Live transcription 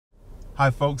Hi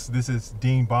folks, this is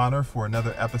Dean Bonner for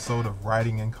another episode of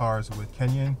Riding in Cars with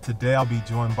Kenyon. Today I'll be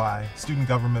joined by Student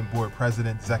Government Board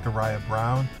President Zechariah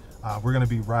Brown. We're going to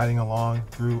be riding along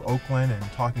through Oakland and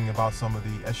talking about some of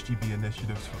the SGB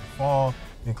initiatives for the fall,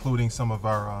 including some of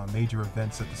our major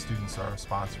events that the students are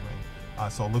sponsoring.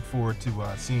 So look forward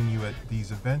to seeing you at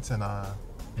these events and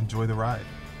enjoy the ride.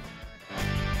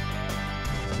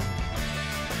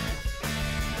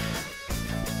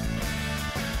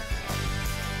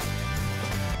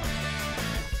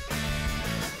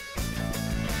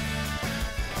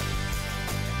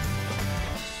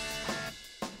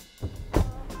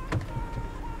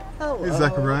 Hello. Hey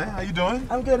Zechariah, how you doing?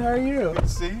 I'm good, how are you? Good to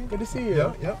see you. Good to see you.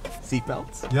 Yep.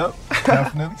 Seatbelts? Yep,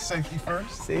 definitely. Safety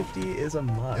first. Safety is a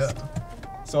must. Yeah.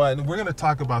 So we're going to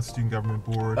talk about Student Government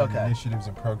Board and initiatives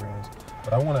and programs,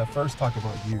 but I want to first talk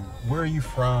about you. Where are you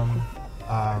from?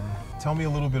 Tell me a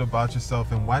little bit about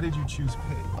yourself and why did you choose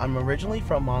Pitt? I'm originally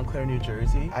from Montclair, New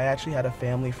Jersey. I actually had a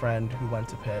family friend who went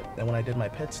to Pitt, and when I did my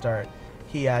Pitt start,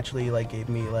 he actually gave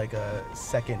me a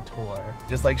second tour,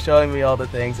 just showing me all the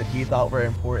things that he thought were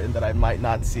important that I might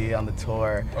not see on the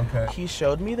tour. Okay. He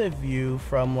showed me the view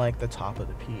from the top of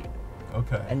the peak.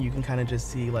 Okay. And you can kind of just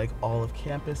see all of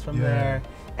campus from there,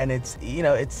 and it's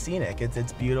it's scenic,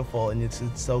 it's beautiful, and it's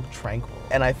so tranquil.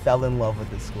 And I fell in love with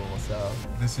this school. So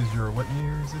this is your, what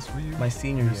year is this for you? My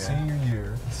senior year. Senior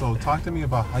year. So talk to me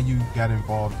about how you got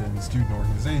involved in student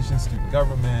organizations, student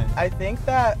government. I think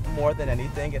that more than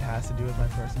anything, it has to do with my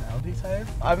personality type.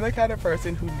 I'm the kind of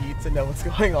person who needs to know what's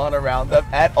going on around them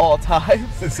at all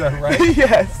times. Is that right?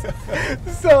 Yes.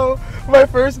 So my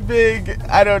first big,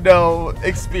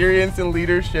 experience in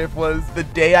leadership was the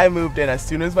day I moved in, as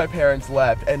soon as my parents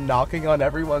left, and knocking on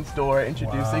everyone's door,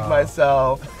 introducing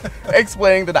myself,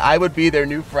 explaining that I would be their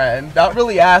new friend. Not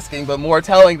really asking, but more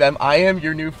telling them I am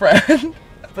your new friend.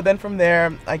 But then from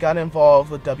there, I got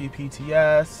involved with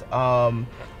WPTS.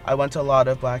 I went to a lot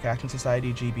of Black Action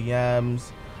Society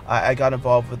GBMs. I got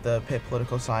involved with the Pitt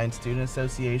Political Science Student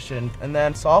Association. And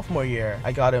then sophomore year,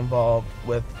 I got involved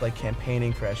with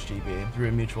campaigning for SGB through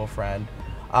a mutual friend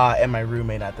and my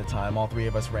roommate at the time. All three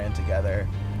of us ran together.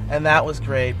 And that was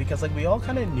great because we all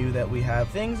kind of knew that we have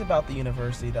things about the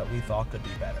university that we thought could be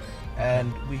better.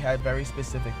 And we had very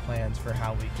specific plans for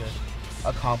how we could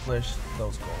accomplish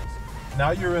those goals.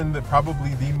 Now you're in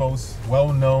probably the most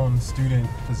well-known student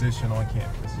position on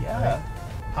campus. Yeah. Right?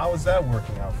 How is that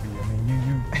working out for you? I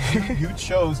mean, you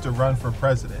chose to run for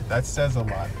president. That says a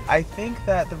lot. I think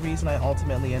that the reason I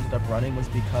ultimately ended up running was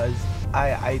because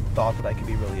I thought that I could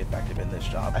be really effective in this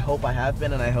job. I hope I have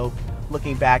been, and I hope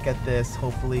looking back at this,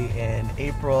 hopefully in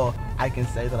April, I can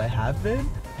say that I have been.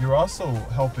 You're also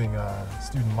helping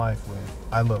student life with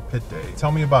I Love Pitt Day.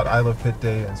 Tell me about I Love Pitt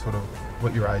Day and sort of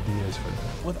what your idea is for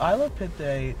that. With I Love Pitt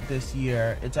Day this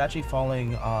year, it's actually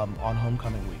falling on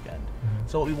homecoming weekend.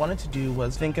 So what we wanted to do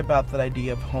was think about that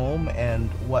idea of home and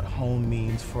what home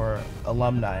means for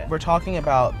alumni. We're talking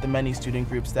about the many student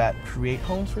groups that create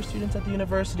homes for students at the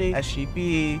university: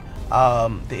 SGB,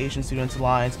 the Asian Students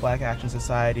Alliance, Black Action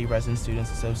Society, Resident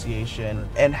Students Association,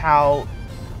 and how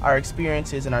our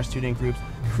experiences in our student groups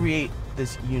create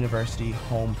this university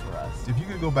home for us. If you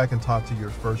could go back and talk to your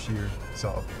first year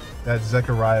self, that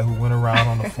Zechariah who went around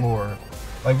on the floor,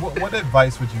 what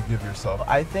advice would you give yourself?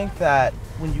 I think that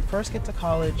when you first get to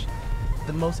college,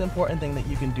 the most important thing that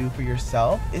you can do for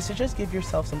yourself is to just give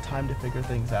yourself some time to figure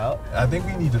things out. I think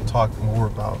we need to talk more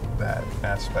about that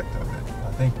aspect of it.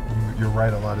 I think you're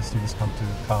right, a lot of students come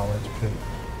to college, Pitt,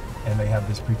 and they have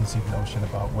this preconceived notion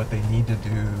about what they need to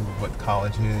do, what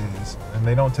college is, and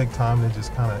they don't take time to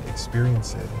just kind of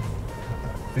experience it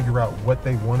and figure out what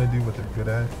they want to do, what they're good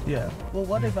at. Yeah. Well,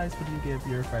 what advice would you give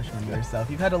your freshman year self?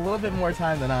 You've had a little bit more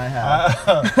time than I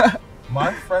have.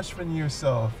 My freshman year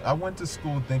self, I went to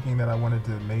school thinking that I wanted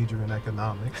to major in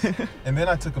economics, and then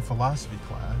I took a philosophy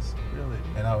class. Really?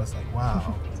 And I was like,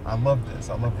 wow, I love this.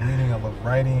 I love reading, I love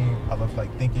writing, I love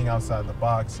thinking outside the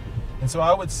box. And so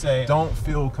I would say, don't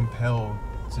feel compelled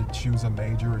to choose a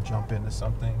major or jump into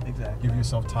something. Exactly. Give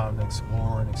yourself time to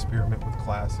explore and experiment with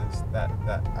classes.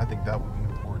 I think that would be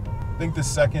important. I think the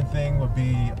second thing would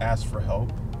be ask for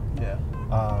help. Yeah.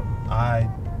 I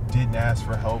didn't ask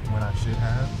for help when I should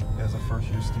have as a first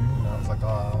year student. I was like,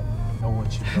 oh, no one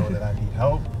should know that I need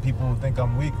help. People will think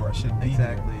I'm weak or I shouldn't be here.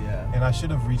 Exactly, yeah. And I should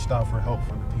have reached out for help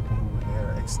from the people who were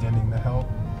there extending the help.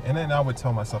 And then I would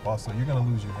tell myself also, you're going to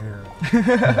lose your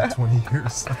hair in 20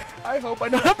 years. I hope I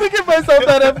don't have to give myself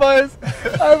that advice.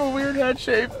 I have a weird head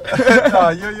shape. No,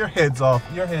 your head's off.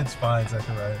 Your head's fine,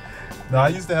 Zechariah. No, I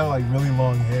used to have really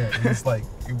long hair. It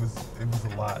was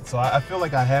a lot. So I feel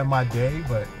like I had my day,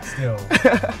 but still.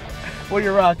 Well,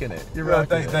 you're rocking it. You're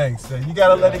rocking it. Thanks. You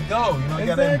gotta let it go. You know, you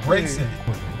gotta embrace it.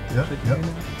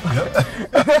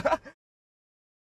 Yep.